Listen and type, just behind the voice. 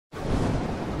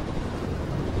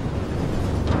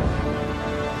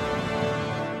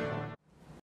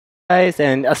Guys,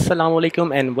 and assalamu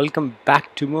alaikum and welcome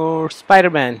back to more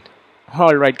Spider-Man.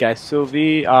 Alright guys, so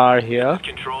we are here,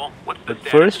 Control. What's the but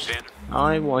status, first Advance?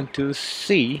 I want to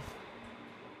see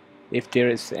if there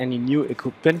is any new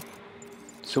equipment.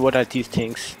 So what are these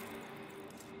things?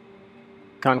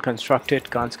 Can't construct it,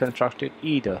 can't construct it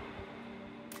either.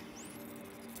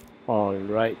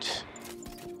 Alright.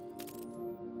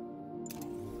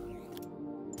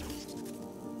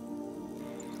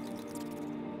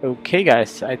 Okay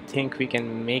guys, I think we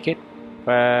can make it,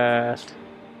 but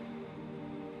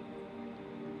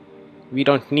we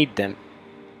don't need them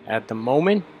at the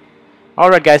moment.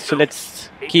 Alright guys, so let's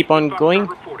keep on going.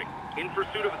 Reporting. In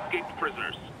pursuit of escaped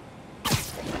prisoners.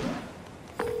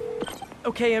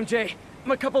 Okay, MJ,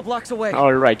 I'm a couple blocks away.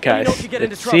 Alright Let me know guys, if you get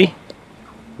into let's see trouble.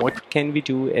 what can we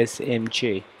do as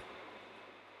MJ.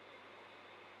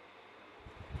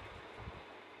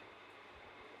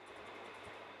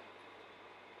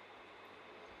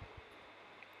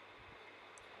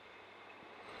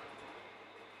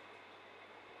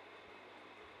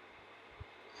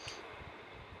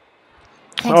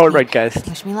 Thanks, Alright Pete. guys,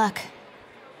 Wish me luck.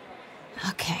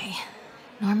 Okay.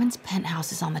 Norman's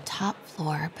penthouse is on the top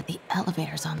floor, but the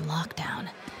elevator's on lockdown.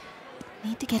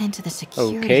 Need to get into the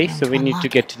security okay, room so we need to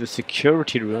unlock get it. to the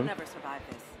security He'll room. never survive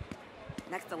this.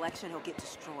 Next election, he'll get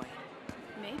destroyed.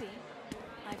 Maybe.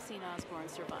 I've seen Osborn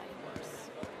survive worse.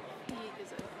 He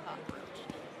is a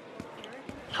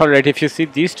cockroach. Alright, if you see,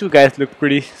 these two guys look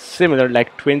pretty similar,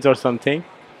 like twins or something.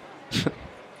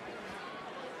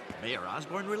 Mayor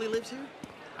Osborn really lives here?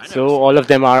 I never So seen all of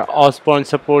them are Osborn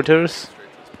supporters.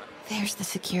 There's the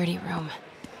security room.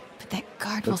 But that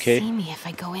guard will Okay. see me if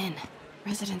I go in.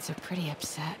 Residents are pretty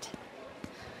upset.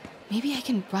 Maybe I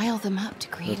can rile them up to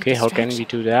create Okay, a how can we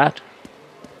distraction. do that?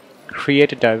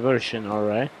 Create a diversion,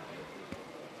 alright.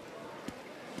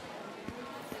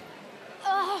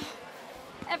 Ugh.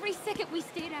 Every second we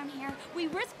stay down here, we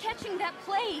risk catching that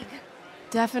plague.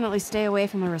 Definitely stay away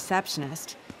from the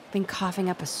receptionist. Been coughing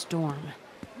up a storm.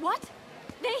 What?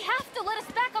 They have to let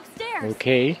us back upstairs.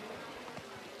 Okay.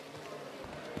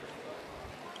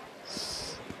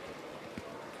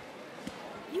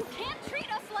 You can't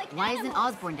treat us like Why isn't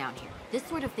animals. Osborn down here? This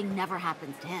sort of thing never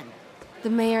happens to him. The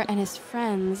mayor and his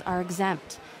friends are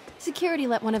exempt. Security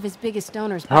let one of his biggest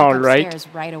donors back All right. upstairs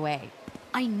right away.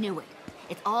 I knew it.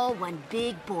 It's all one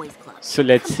big boys club. So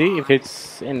let's Come see if on.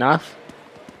 it's enough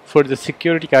for the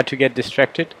security guard to get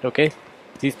distracted. Okay,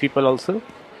 these people also.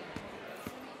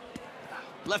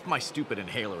 Left my stupid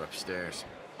inhaler upstairs.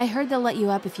 I heard they'll let you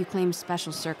up if you claim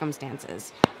special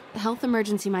circumstances. The health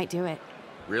emergency might do it.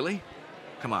 Really?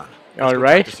 Come on. let's All go talk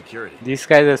right, to security. these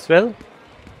guys as well.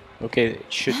 Okay, it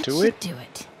should That do should it. do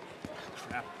it.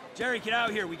 Jerry, get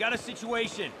out here. We got a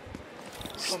situation.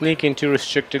 Sneak into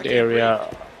restricted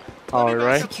area. All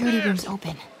right. Security room's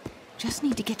open. Just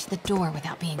need to get to the door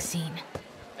without being seen.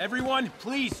 Everyone,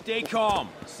 please stay calm.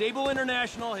 Sable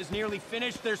International has nearly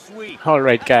finished their sweep. All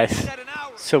right, guys.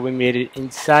 So we made it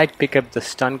inside. Pick up the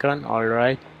stun gun. All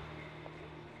right.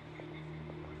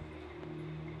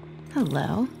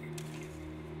 Hello.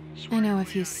 I know a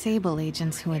few Sable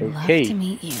agents who would love Okay. to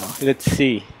meet you. Let's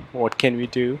see. What can we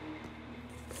do?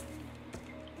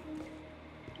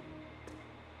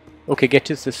 Okay, get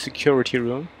to the security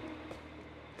room.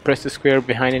 Press the square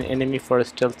behind an enemy for a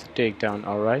stealth takedown.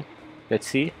 Alright. Let's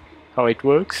see how it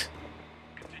works.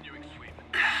 Continuing sweep.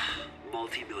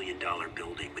 Multi-million-dollar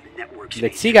building with network Let's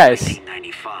speeds see, of guys.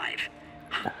 1995.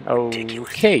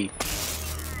 Okay.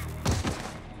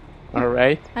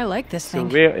 Alright. I like this So thing.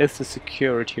 where is the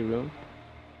security room?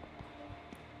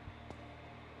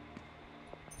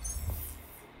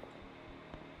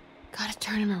 Gotta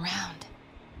turn him around.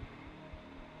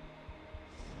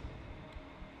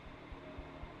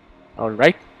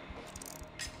 Alright.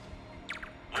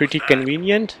 Pretty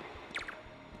convenient.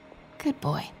 Good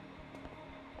boy.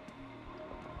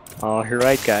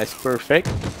 Alright guys, perfect.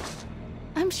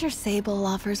 I'm sure Sable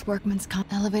offers workman's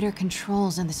comp elevator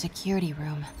controls in the security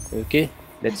room. Okay,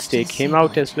 let's That's take just him Sable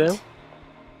out as well. agent.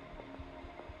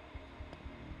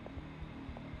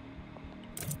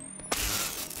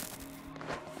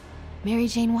 Mary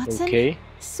Jane Watson? Okay,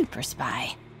 Super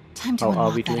spy. Time to How are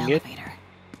unlock we that doing it? elevator.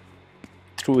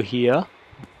 through here.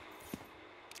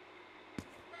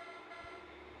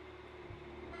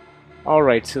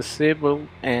 Alright, so Sable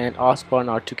and Osborn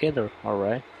are together,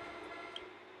 alright.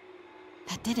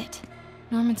 That did it.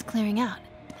 Norman's clearing out,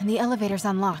 and the elevator's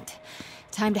unlocked.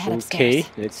 Time to head Okay,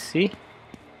 upstairs. let's see.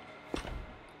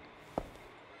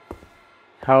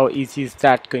 How easy is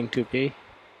that going to be?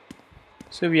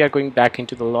 So we are going back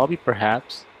into the lobby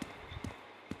perhaps.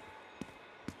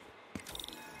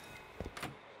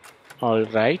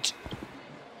 Alright.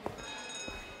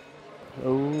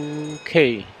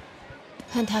 Okay,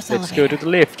 Penthouse let's elevator. go to the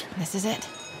lift. This is it.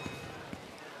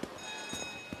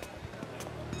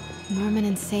 Norman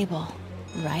and Sable,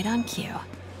 right on cue.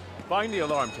 Find the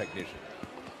alarm technician.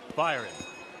 Fire him.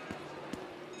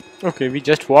 Okay, we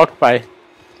just walked by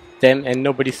them and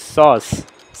nobody saw us.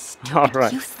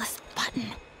 Alright. Useless button.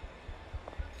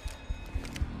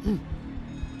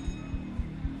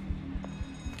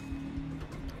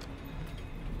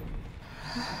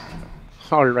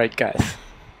 Alright, guys.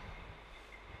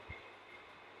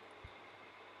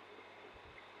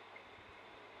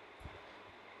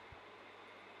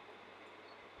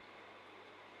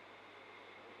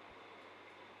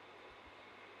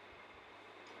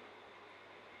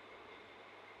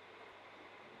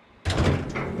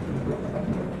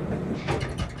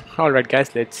 Alright,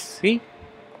 guys, let's see.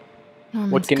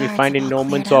 Norman's What can we guards find have in all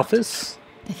Norman's cleared out. office?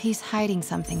 If he's hiding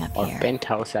something up Or here,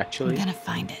 penthouse, I'm actually. gonna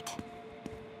find it.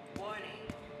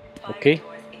 Okay.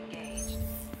 Doors engaged.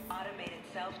 Automated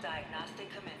self-diagnostic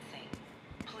commencing.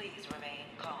 Please remain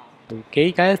calm.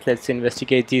 Okay, guys, let's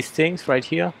investigate these things right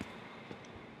here.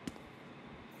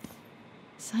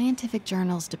 Scientific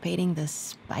journals debating the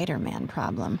Spider-Man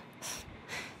problem.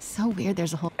 So weird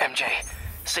there's a whole... MJ,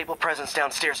 Sable presence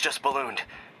downstairs just ballooned.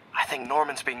 I think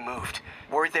Norman's being moved.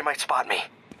 Worried they might spot me.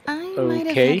 I might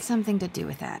have Okay. had something to do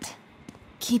with that.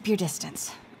 Keep your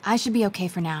distance. I should be okay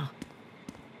for now.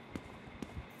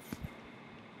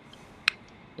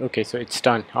 Okay, so it's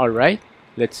done. Alright.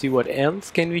 Let's see what else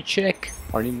can we check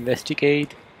or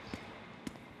investigate.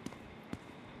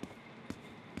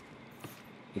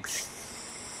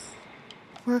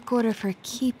 Work order for a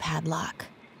keypad lock.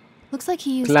 Looks like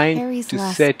he used Client Harry's to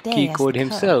last set day key as code the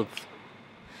himself.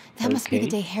 That must be the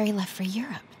Okay. day Harry left for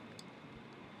Europe.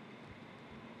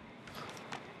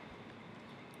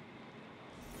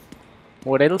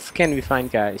 What else can we find,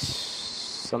 guys?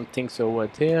 Something's over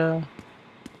there.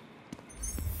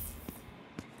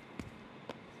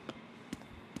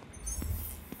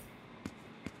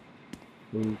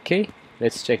 Okay,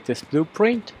 let's check this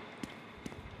blueprint.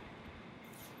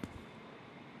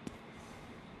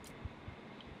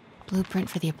 Blueprint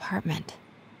for the apartment.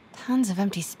 Tons of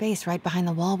empty space right behind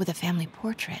the wall with a family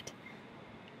portrait.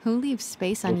 Who leaves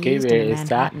space Okay, unused where in a is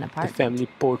that? Manhattan The apartment? family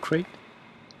portrait.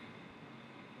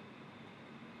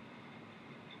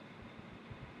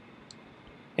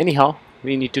 Anyhow,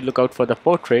 we need to look out for the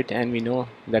portrait and we know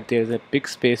that there's a big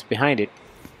space behind it.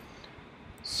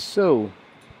 So,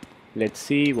 let's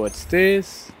see what's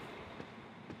this.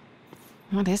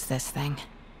 What is this thing?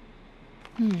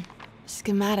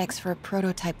 Schematics for a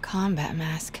prototype combat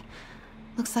mask.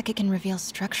 Looks like it can reveal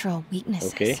structural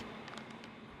weaknesses. Okay.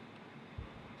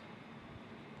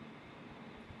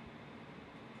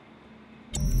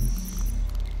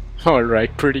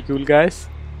 Alright, pretty cool, guys.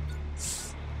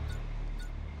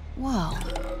 Whoa,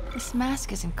 this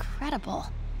mask is incredible.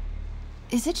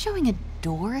 Is it showing a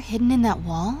door hidden in that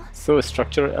wall? So, a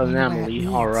structural Wonder where it anomaly, leads.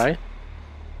 alright.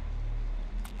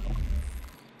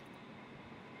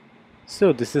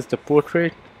 So, this is the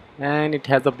portrait and it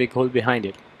has a big hole behind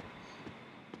it.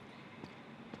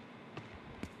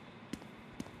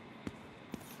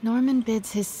 Norman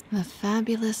bids the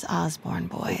fabulous Osborn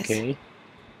boys. Okay.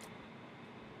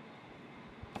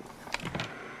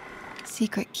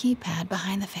 Secret keypad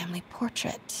behind the family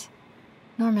portrait.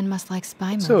 Norman must like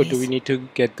spy movies. So, do we need to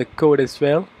get the code as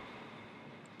well?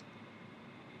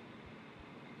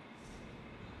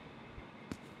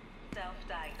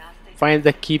 Self-diagnostic. Find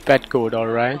the keypad code,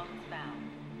 alright. Phones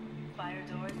found. Fire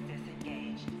doors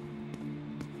disengaged.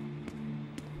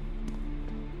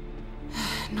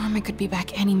 Norman could be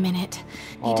back any minute.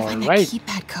 Need to find that Alright.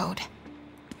 keypad code.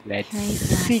 Let's Harry's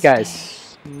see, last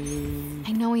guys.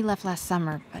 I know he left last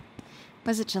summer, but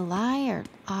was it July or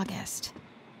August?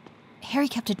 Harry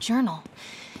kept a journal.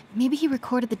 Maybe he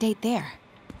recorded the date there.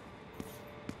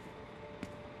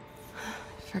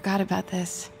 Forgot about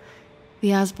this. The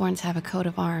Osborns have a coat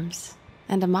of arms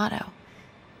and a motto.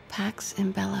 Pax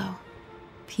in bello.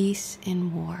 Peace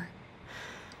in war.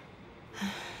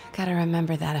 Gotta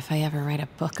remember that if I ever write a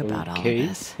book about all of Okay,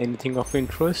 this. anything of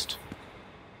interest?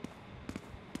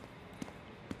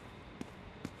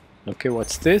 Okay,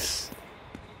 what's this?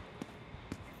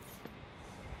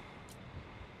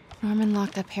 Norman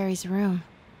locked up Harry's room.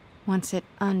 Wants it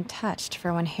untouched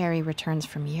for when Harry returns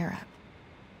from Europe.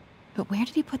 But where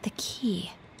did he put the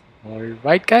key?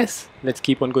 Alright, guys, let's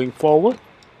keep on going forward.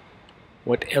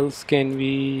 What else can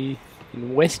we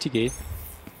investigate?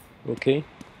 Okay.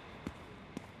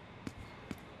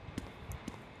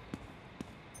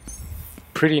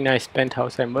 Pretty nice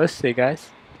penthouse, I must say, guys.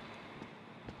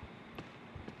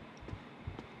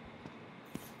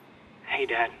 Hey,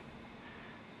 Dad.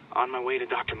 On my way to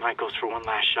Dr. Michael's for one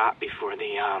last shot before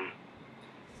the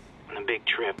big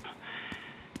trip.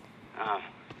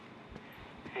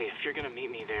 Hey, if you're gonna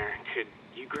meet me there, could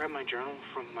you grab my journal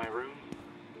from my room?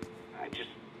 I just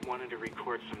wanted to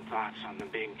record some thoughts on the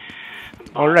big...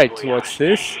 Alright, so what's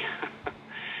this?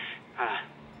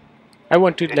 I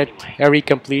want to let Harry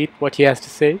complete what he has to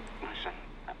say. Listen,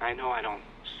 I know I don't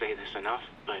say this enough,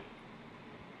 but...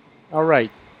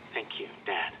 Alright. Thank you,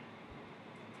 Dad.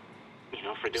 You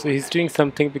know, for doing So he's that. doing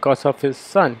something because of his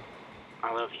son.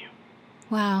 I love you.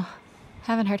 Wow.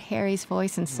 Haven't heard Harry's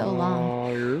voice in so long.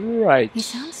 Alright. He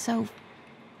sounds so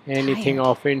Anything tired.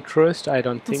 of interest? I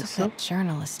don't think Let's hope so. that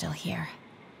journal is still here.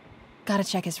 Gotta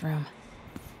check his room.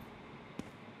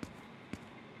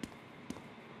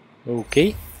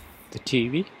 Okay. The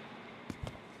TV.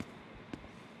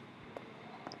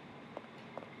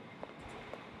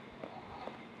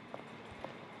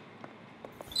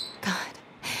 God,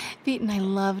 Pete and I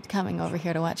loved coming over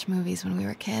here to watch movies when we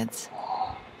were kids.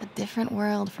 A different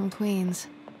world from Queens.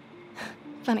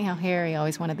 Funny how Harry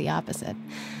always wanted the opposite.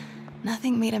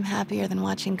 Nothing made him happier than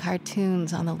watching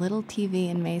cartoons on the little TV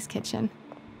in May's kitchen.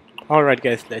 Alright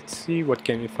guys, let's see what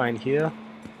can we find here.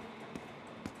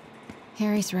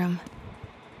 Harry's room.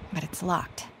 But it's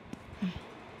locked. I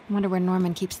wonder where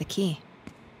Norman keeps the key.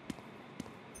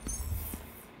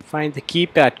 Find the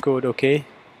keypad code, okay.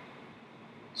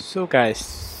 So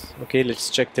guys, okay, let's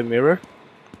check the mirror.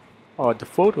 Or the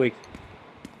photo.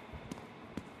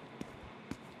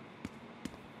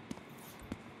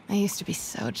 I used to be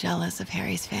so jealous of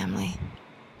Harry's family.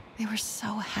 They were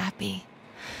so happy.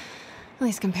 At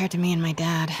least compared to me and my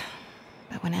dad.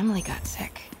 But when Emily got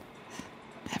sick,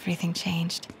 everything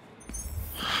changed.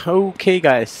 Okay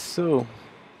guys, so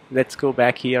let's go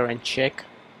back here and check.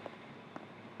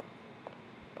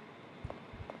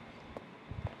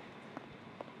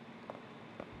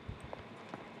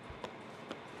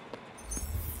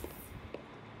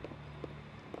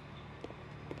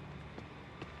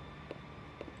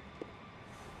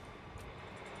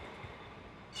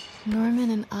 Norman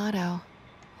and Otto.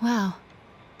 Wow.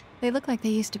 They look like they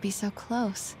used to be so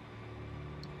close.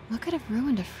 What could have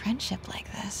ruined a friendship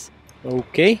like this?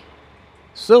 Okay.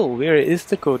 So, where is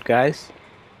the code, guys?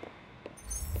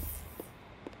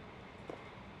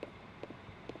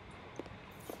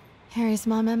 Harry's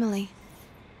mom, Emily.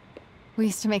 We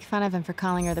used to make fun of him for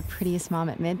calling her the prettiest mom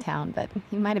at Midtown, but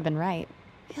he might have been right.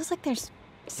 Feels like there's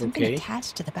something Okay.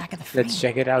 attached to the back of the frame. Let's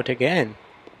check it out again.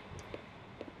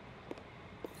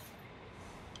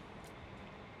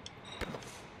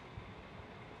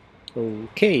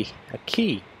 Okay, a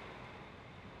key.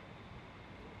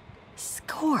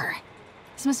 Score!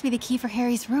 This must be the key for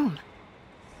Harry's room.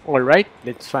 Alright,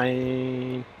 let's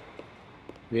find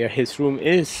where his room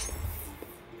is.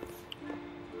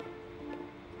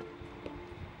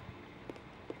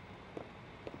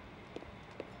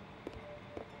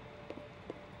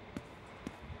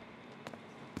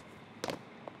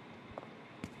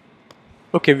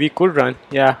 Okay, we could run.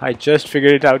 Yeah, I just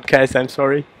figured it out, guys. I'm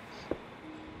sorry.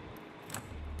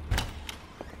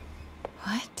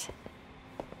 What?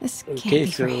 This can't Okay,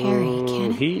 be so for Harry,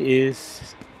 can it? he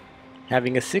is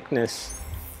having a sickness.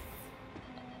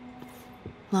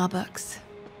 Law books.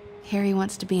 Harry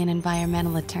wants to be an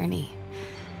environmental attorney,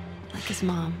 like his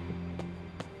mom.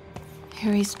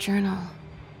 Harry's journal.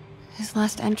 His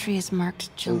last entry is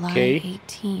marked July Okay.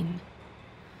 18.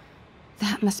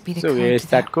 That must be the So code where is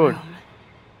to that code? room.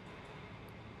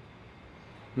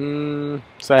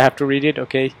 So I have to read it.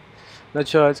 Okay, not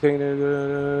sure it's going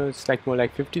to. It's like more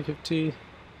like 50-50.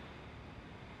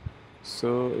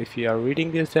 So if you are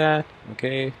reading this,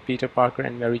 okay, Peter Parker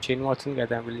and Mary Jane Watson,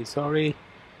 guys, I'm really sorry.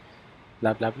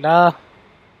 Blah blah blah.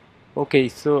 Okay,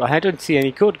 so I don't see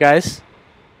any code, guys.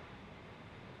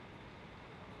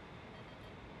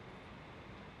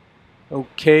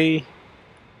 Okay.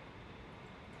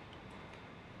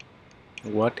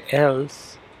 What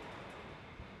else?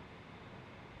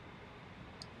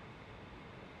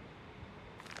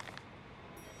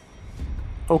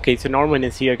 Okay, so Norman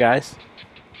is here, guys.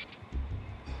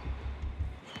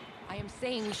 I am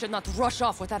saying we should not rush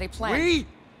off without a plan. We?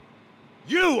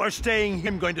 You are staying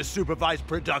here. I'm going to supervise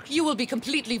production. You will be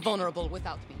completely vulnerable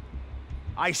without me.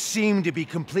 I seem to be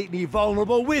completely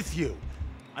vulnerable with you.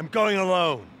 I'm going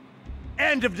alone.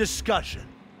 End of discussion.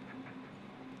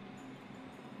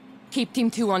 Keep Team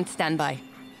 2 on standby.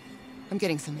 I'm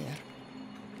getting some air.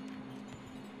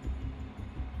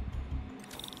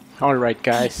 Alright,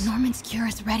 guys. Norman's cure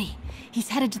is ready. He's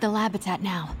headed to the lab it's at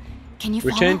now. Can you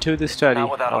Return follow? to the study.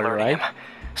 Not without alerting Alright. him.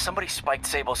 Somebody spiked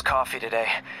Sable's coffee today.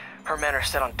 Her men are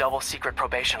set on double secret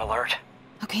probation alert.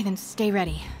 Okay, then stay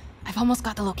ready. I've almost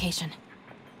got the location.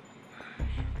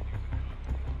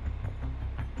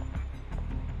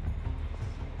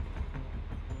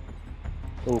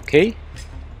 Okay.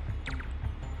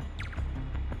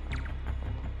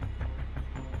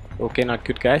 Okay, not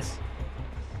good, guys.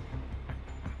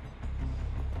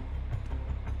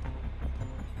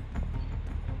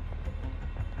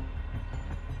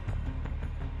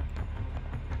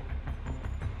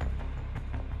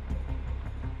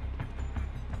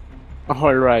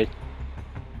 Alright.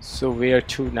 So where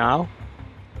to now?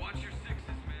 Watch your sixes,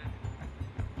 man.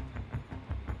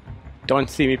 Don't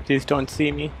see me, please don't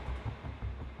see me.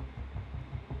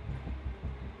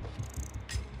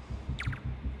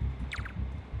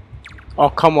 Oh,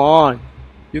 come on.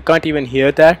 You can't even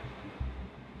hear that?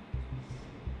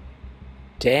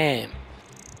 Damn.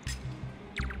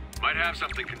 Might have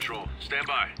something, Control. Stand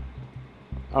by.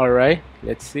 Alright,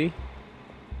 let's see.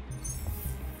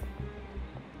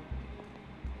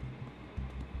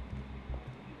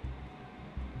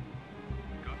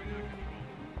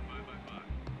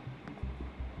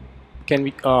 Can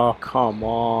we? Oh, come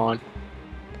on.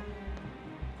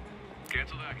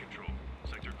 Cancel that, Control.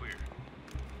 Sector clear.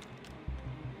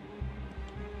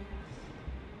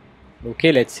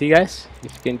 Okay, let's see, guys.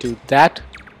 If you can do that.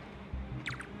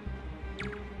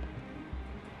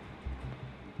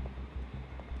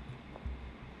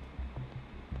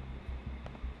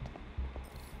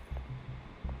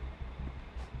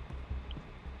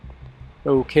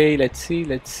 Okay, let's see,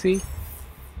 let's see.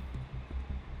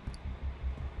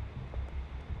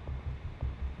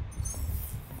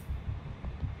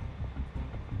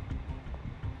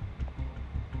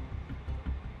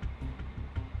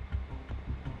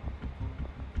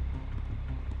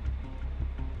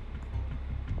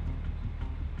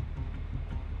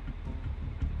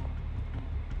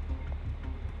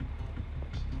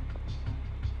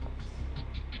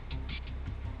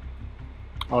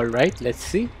 Alright, let's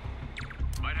see.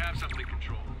 Might have something,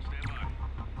 Control. Stand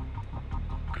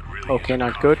by. Could really Okay, use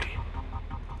not some good. coffee.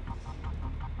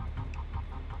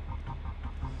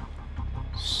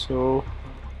 So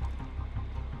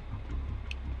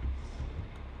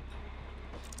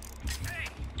Hey,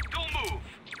 don't move.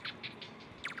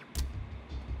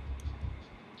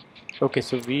 okay,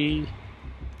 so we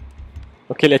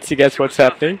okay, let's see, guys, what's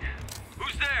happening.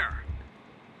 Who's there?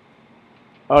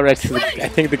 Alright, so I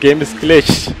think the game is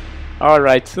glitched.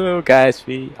 Alright, so guys,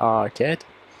 we are dead.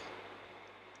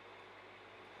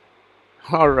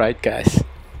 Alright, guys.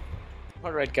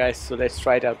 Alright, guys, so let's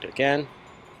try it out again.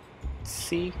 Let's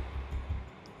see.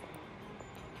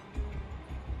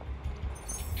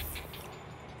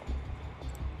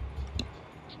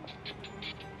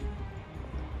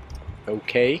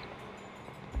 Okay.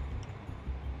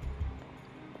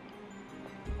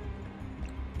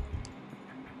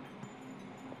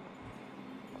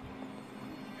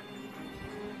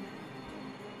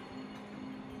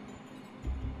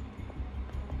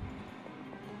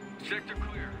 Sector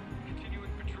clear. Continuing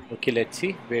patrol. Okay, let's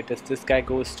see. Where does this guy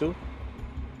goes to?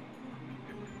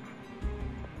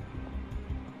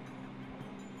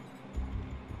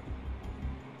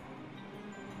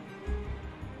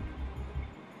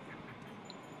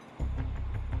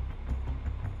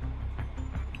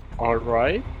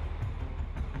 Alright.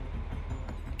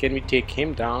 Can we take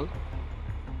him down?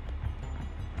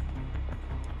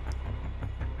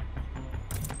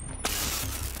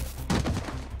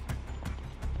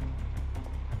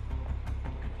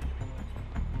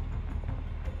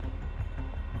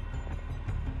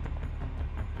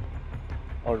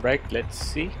 Alright, let's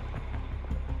see.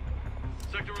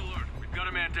 Sector alert. We've got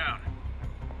a man down.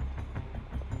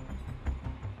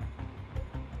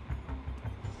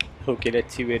 Okay,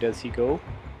 let's see, where does he go?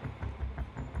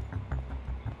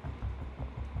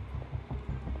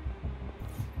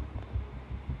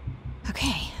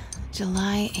 Okay,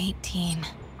 July 18.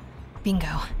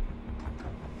 Bingo.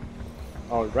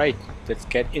 Alright, let's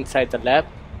get inside the lab.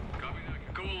 Copy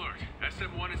that. Go alert.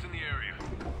 SM-1 is in the area.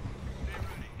 Stay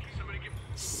ready. Somebody get...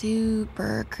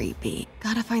 Super creepy.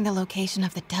 Gotta find the location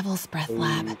of the Devil's Breath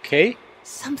lab. Okay.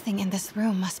 Something in this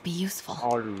room must be useful.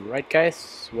 Alright,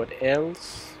 guys, what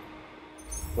else?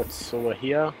 What's over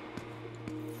here?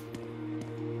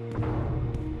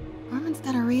 Norman's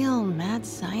got a real mad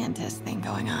scientist thing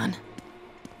going on.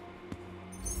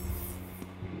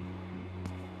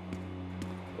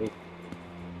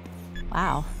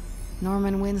 Wow.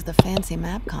 Norman wins the fancy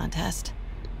map contest.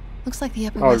 Looks like the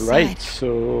Upper West Alright, Side.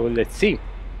 so let's see.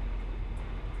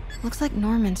 Looks like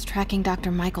Norman's tracking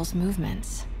Dr. Michael's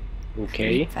movements.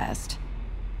 Okay. Fest.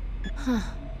 Huh.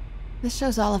 This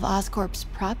shows all of Oscorp's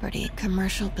property,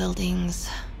 commercial buildings.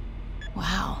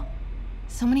 Wow.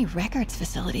 So many records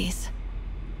facilities.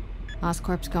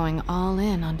 Oscorp's going all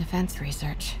in on defense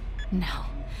research. No.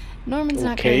 Norman's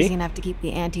not Okay. crazy enough to keep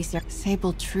the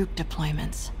anti-Sable troop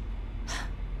deployments.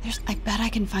 I bet I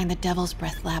can find the Devil's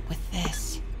Breath lab with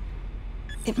this.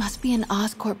 It must be an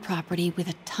Oscorp property with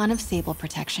a ton of Sable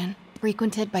protection,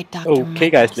 frequented by Dr. Okay,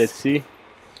 Michaels. guys, let's see.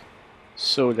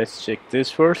 So let's check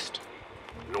this first.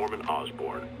 Norman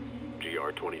Osborn,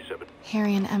 GR-27.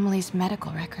 Harry and Emily's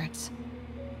medical records.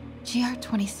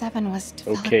 GR-27 was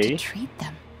developed Okay. to treat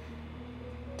them.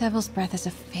 Devil's Breath is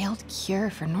a failed cure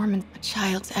for Norman's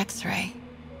child's X-ray,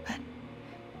 but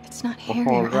it's not Harry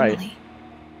or Alright. Emily.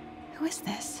 Who is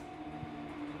this?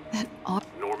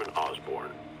 Norman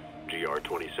Osborn,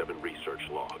 GR-27 research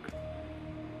log.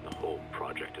 The whole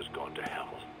project has gone to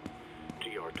hell.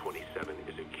 GR-27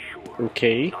 is a cure,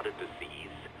 Okay. not a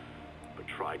disease. But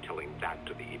try telling that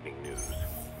to the evening news.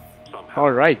 Somehow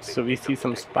Alright, they so we see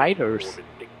some spiders. Norman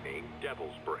nicknamed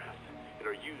Devil's Breath and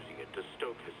are using it to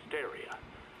stoke hysteria.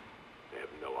 They have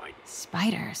no idea.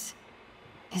 Spiders.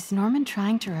 Is Norman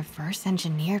trying to reverse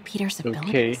engineer Peter's Okay.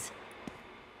 abilities?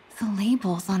 The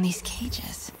labels on these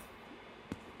cages.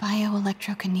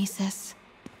 Bioelectrokinesis,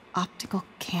 optical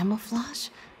camouflage?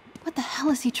 What the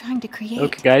hell is he trying to create?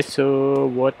 Okay, guys, so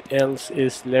what else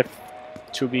is left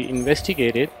to be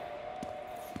investigated?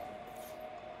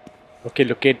 Okay,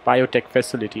 locate biotech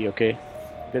facility. Okay,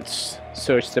 let's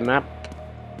search the map.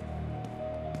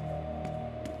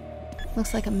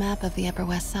 Looks like a map of the Upper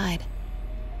West Side.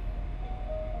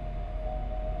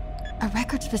 A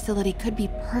records facility could be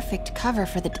perfect cover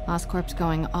for the Oscorp's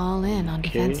going all in on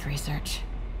defense research.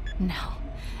 No,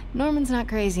 Norman's not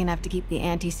crazy enough to keep the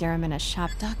anti-serum in a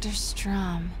shop. Dr.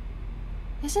 Strom.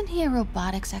 Isn't he a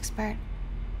robotics expert?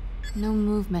 No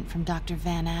movement from Dr.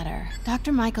 Van Adder.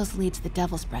 Dr. Michaels leads the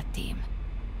Devil's Breath team.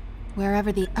 Wherever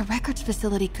a records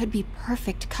facility could be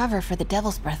perfect cover for the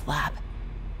Devil's Breath lab.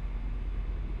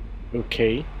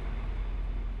 Okay.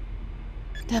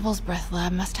 Devil's Breath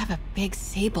lab must have a big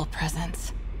Sable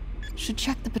presence. Should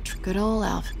check the good old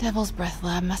Alf. Devil's Breath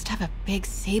lab must have a big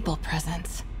Sable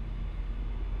presence.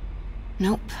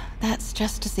 Nope, that's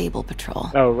just a Sable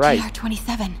patrol. Oh, right.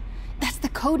 GR-27. That's the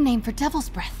code name for Devil's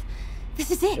Breath. This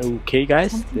is it. Okay,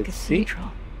 guys, Something let's see.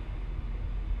 cathedral.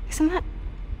 Isn't that...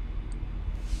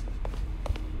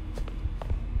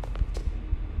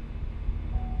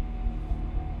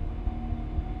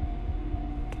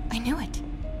 I knew it.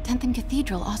 10th and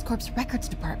Cathedral, Oscorp's records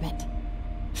department.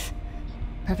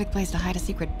 Perfect place to hide a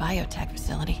secret biotech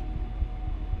facility.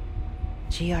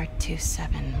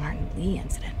 GR-27 Martin Lee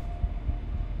incident.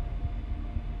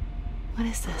 What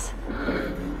is this?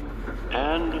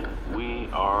 And we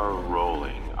are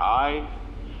rolling. I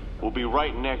will be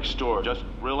right next door. Just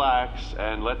relax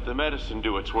and let the medicine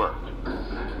do its work.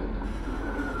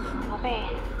 宝贝，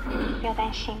不要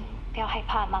担心，不要害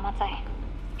怕，妈妈在。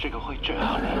这个会治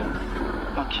好的，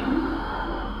放心。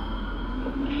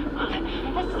你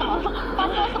在什么？发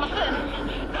生了什么事？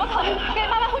我靠！给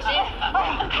妈妈呼吸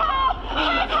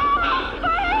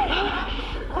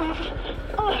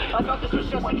！I thought this was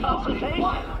just a consultation.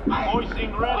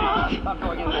 Hoisting ready. Not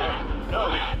going in there. No,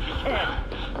 you can't.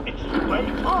 It's too late.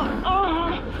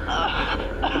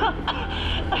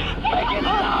 Make it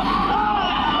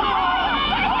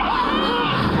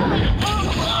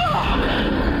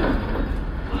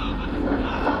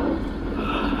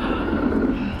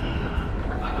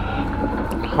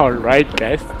Alright,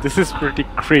 guys, this is pretty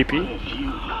creepy.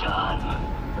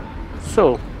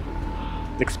 So,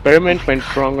 the experiment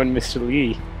went wrong on Mr.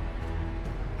 Lee.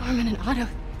 Norman and Otto.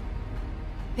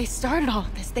 They started all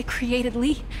of this. They created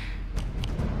Lee.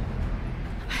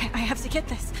 I have to get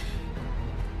this.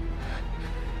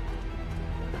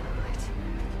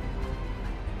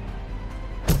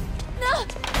 No!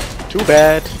 Too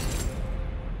bad.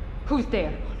 Who's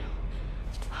there?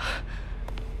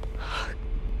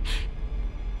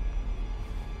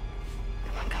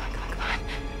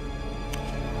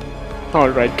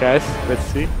 Alright, guys, let's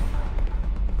see.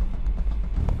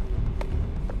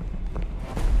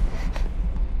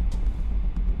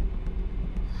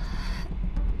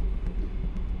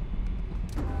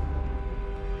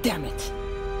 Damn it.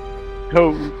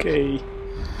 Okay.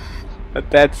 But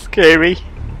that's scary.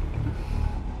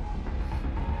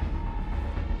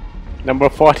 Number We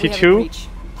have a 42. breach.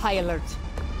 High alert.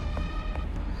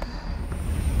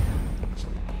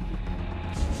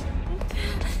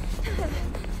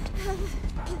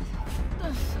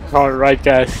 Alright,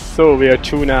 guys, so we are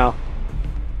two now.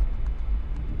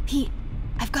 Pete,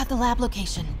 I've got the lab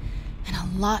location. And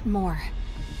a lot more.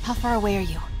 How far away are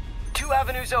you? 2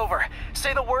 avenues over.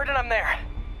 Say the word and I'm there.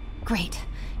 Great.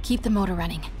 Keep the motor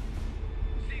running.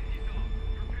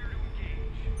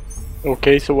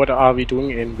 Okay, so what are we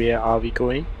doing and where are we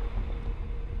going?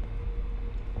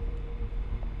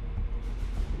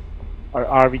 Or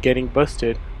are we getting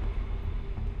busted?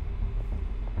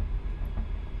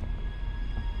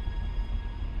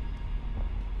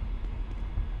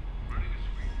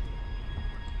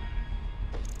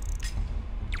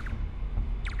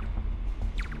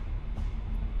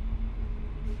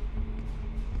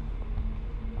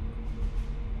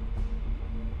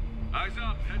 Eyes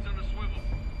up, heads on a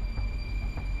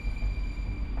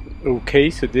swivel. Okay,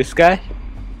 so this guy.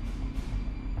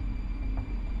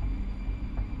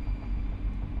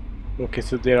 Okay,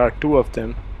 so there are two of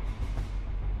them.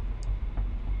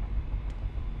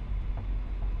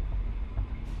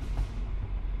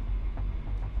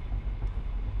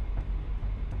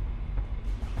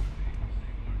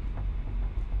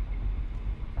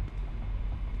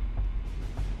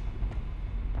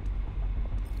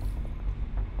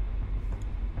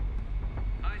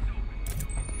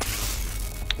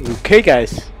 Okay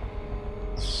guys,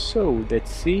 so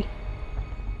let's see.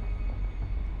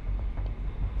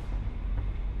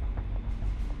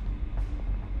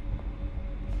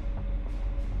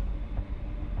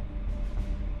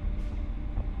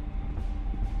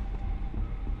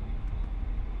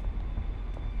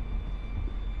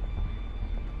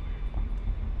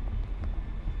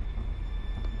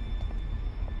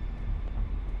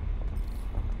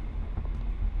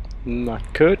 Not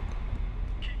good.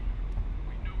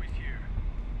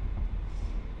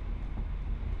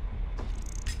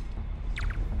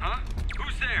 Huh?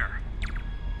 Who's there?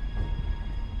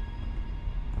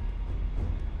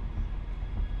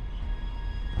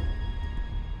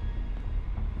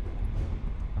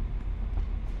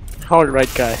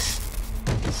 Alright guys,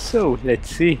 so let's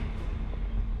see.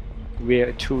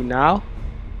 Where to now?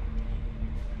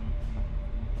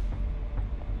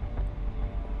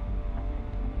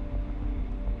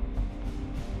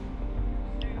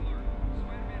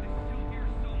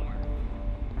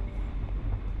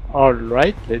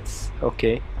 Alright, let's...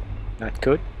 okay, not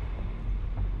good.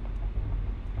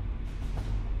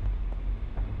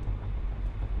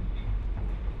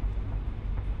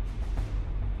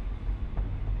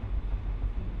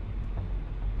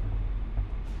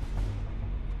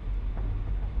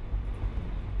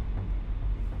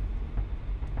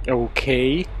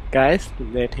 Okay, guys,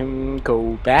 let him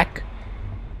go back.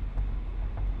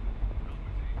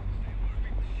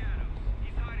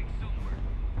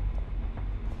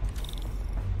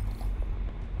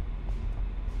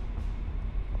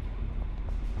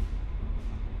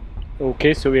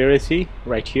 Okay, so where is he?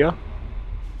 Right here.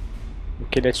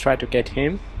 Okay, let's try to get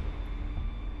him.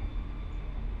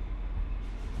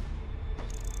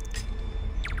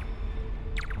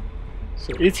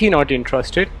 So is he not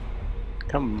interested?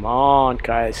 Come on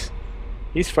guys,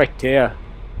 he's right there.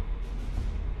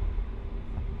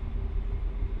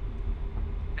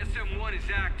 SM1 is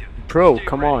active. Bro, Stay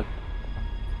come ready. on.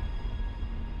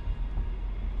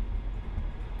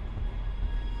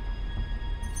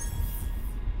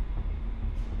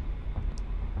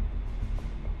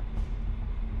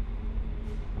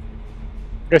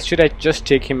 Or should I just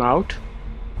take him out?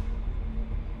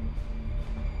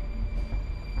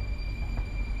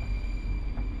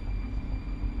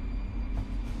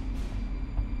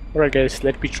 Alright guys,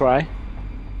 let me try.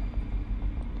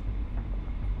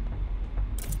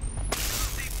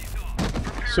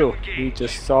 So, he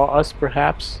just saw us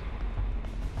perhaps.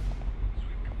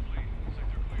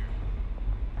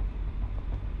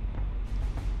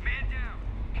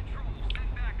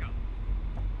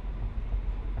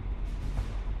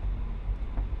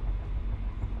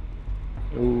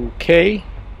 Okay.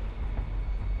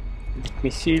 Let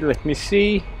me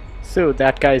see. So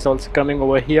that guy is also coming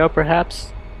over here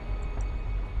perhaps.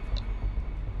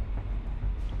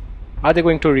 Are they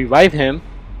going to revive him?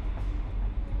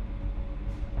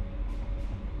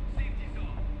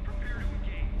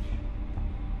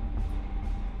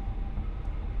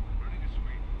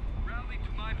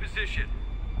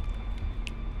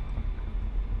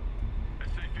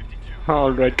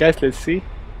 Alright guys, let's see.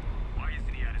 Why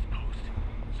isn't he at his post?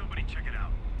 Somebody check it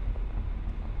out.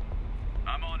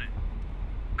 I'm on it.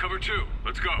 Cover 2,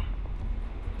 let's go.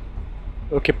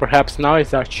 Okay, perhaps now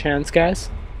is our chance guys.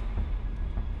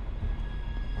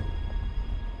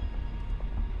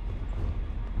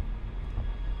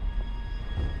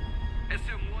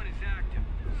 SM1 is active.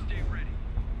 Stay ready.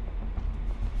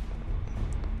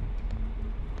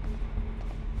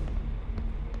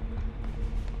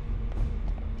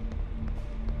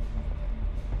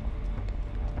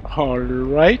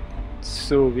 Alright,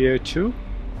 so where to?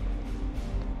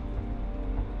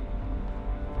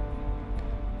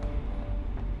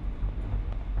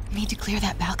 Need to clear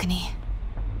that balcony.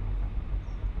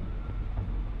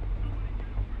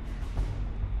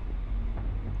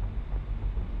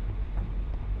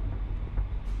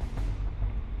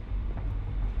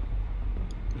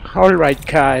 Alright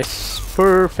guys,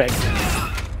 perfect.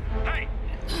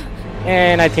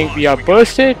 And I think we are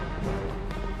bursted.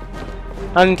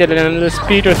 Until and unless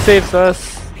Peter saves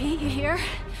us. Pete, you here?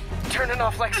 Turning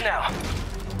off Lex now.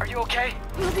 Are you okay?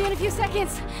 We'll be in a few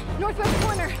seconds. Northwest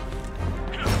corner.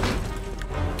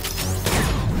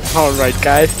 Alright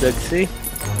guys, let's see.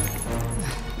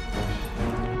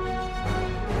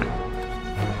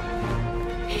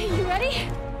 You ready?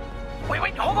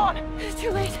 Wait, hold on! It's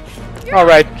too late.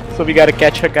 Alright, so we gotta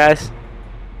catch her, guys.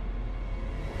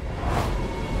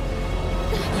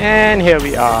 And here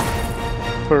we are.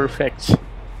 Perfect.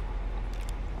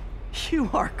 You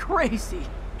are crazy.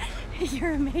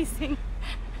 You're amazing.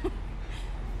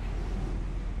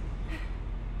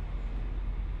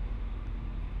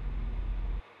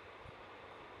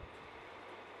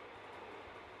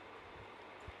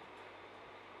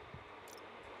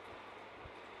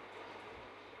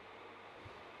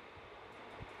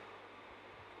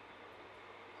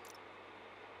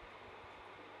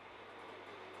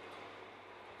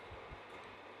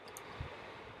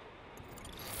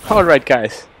 Alright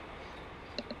guys,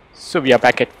 so we are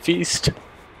back at Feast.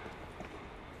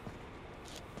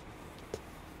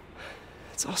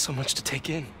 It's all so much to take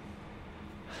in.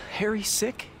 Harry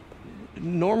sick,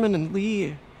 Norman and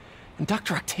Lee, and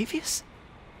Dr. Octavius?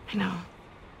 I know.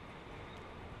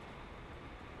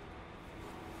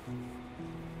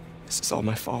 This is all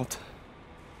my fault.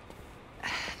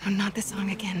 No, not the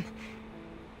song again.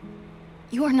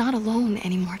 You are not alone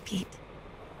anymore, Pete.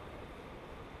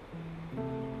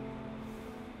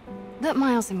 Let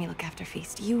Miles and me look after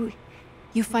Feast. You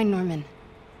find Norman.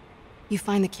 You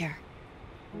find the cure.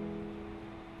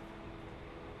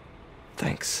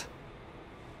 Thanks,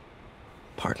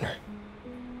 partner.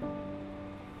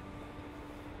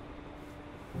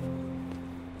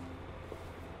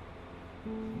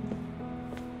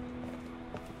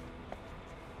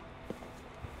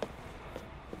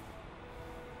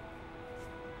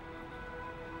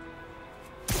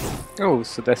 Oh,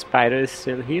 so the spider is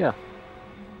still here.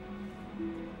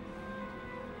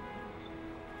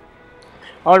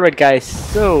 Alright guys,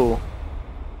 so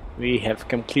we have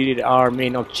completed our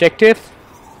main objective.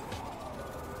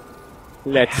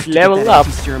 Let's level up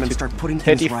to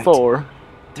 34.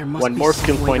 One more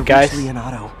skill point, guys.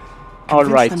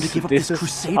 Alright, so this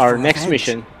is our next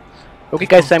mission. Okay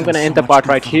guys, I'm gonna end the part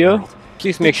right here.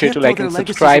 Please make sure to like and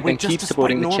subscribe and keep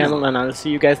supporting the channel, and I'll see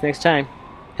you guys next time.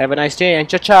 Have a nice day and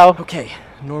ciao ciao. Okay,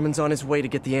 Norman's on his way to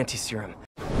get the anti-serum.